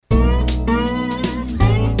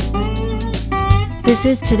This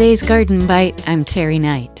is today's Garden Bite. I'm Terry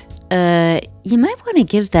Knight. You might want to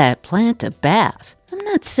give that plant a bath. I'm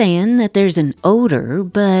not saying that there's an odor,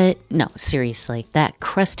 but no, seriously, that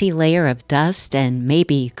crusty layer of dust and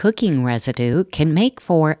maybe cooking residue can make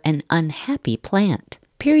for an unhappy plant.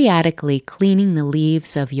 Periodically cleaning the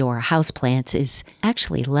leaves of your houseplants is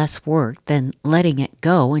actually less work than letting it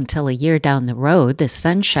go until a year down the road the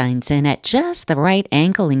sun shines in at just the right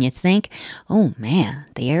angle and you think, oh man,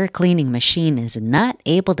 the air cleaning machine is not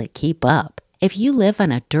able to keep up. If you live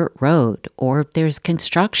on a dirt road or there's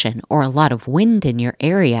construction or a lot of wind in your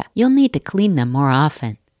area, you'll need to clean them more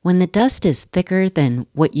often. When the dust is thicker than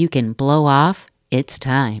what you can blow off, it's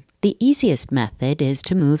time. The easiest method is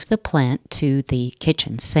to move the plant to the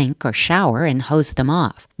kitchen sink or shower and hose them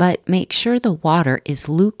off, but make sure the water is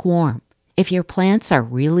lukewarm. If your plants are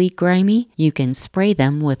really grimy, you can spray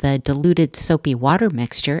them with a diluted soapy water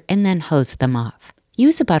mixture and then hose them off.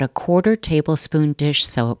 Use about a 1/4 tablespoon dish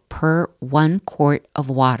soap per 1 quart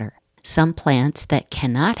of water. Some plants that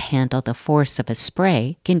cannot handle the force of a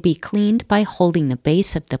spray can be cleaned by holding the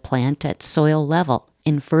base of the plant at soil level,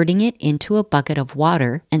 inverting it into a bucket of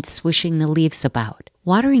water and swishing the leaves about.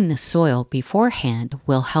 Watering the soil beforehand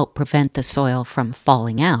will help prevent the soil from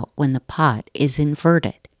falling out when the pot is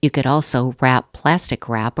inverted. You could also wrap plastic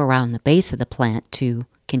wrap around the base of the plant to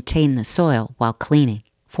contain the soil while cleaning.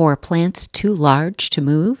 For plants too large to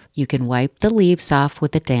move, you can wipe the leaves off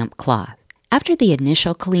with a damp cloth. After the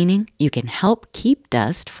initial cleaning, you can help keep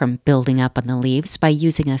dust from building up on the leaves by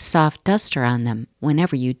using a soft duster on them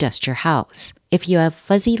whenever you dust your house. If you have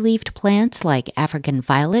fuzzy-leaved plants like African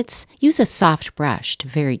violets, use a soft brush to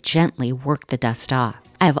very gently work the dust off.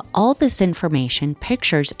 I have all this information,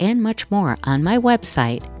 pictures, and much more on my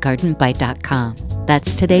website, gardenbite.com.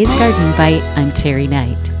 That's today's Garden Bite. I'm Terry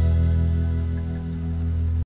Knight.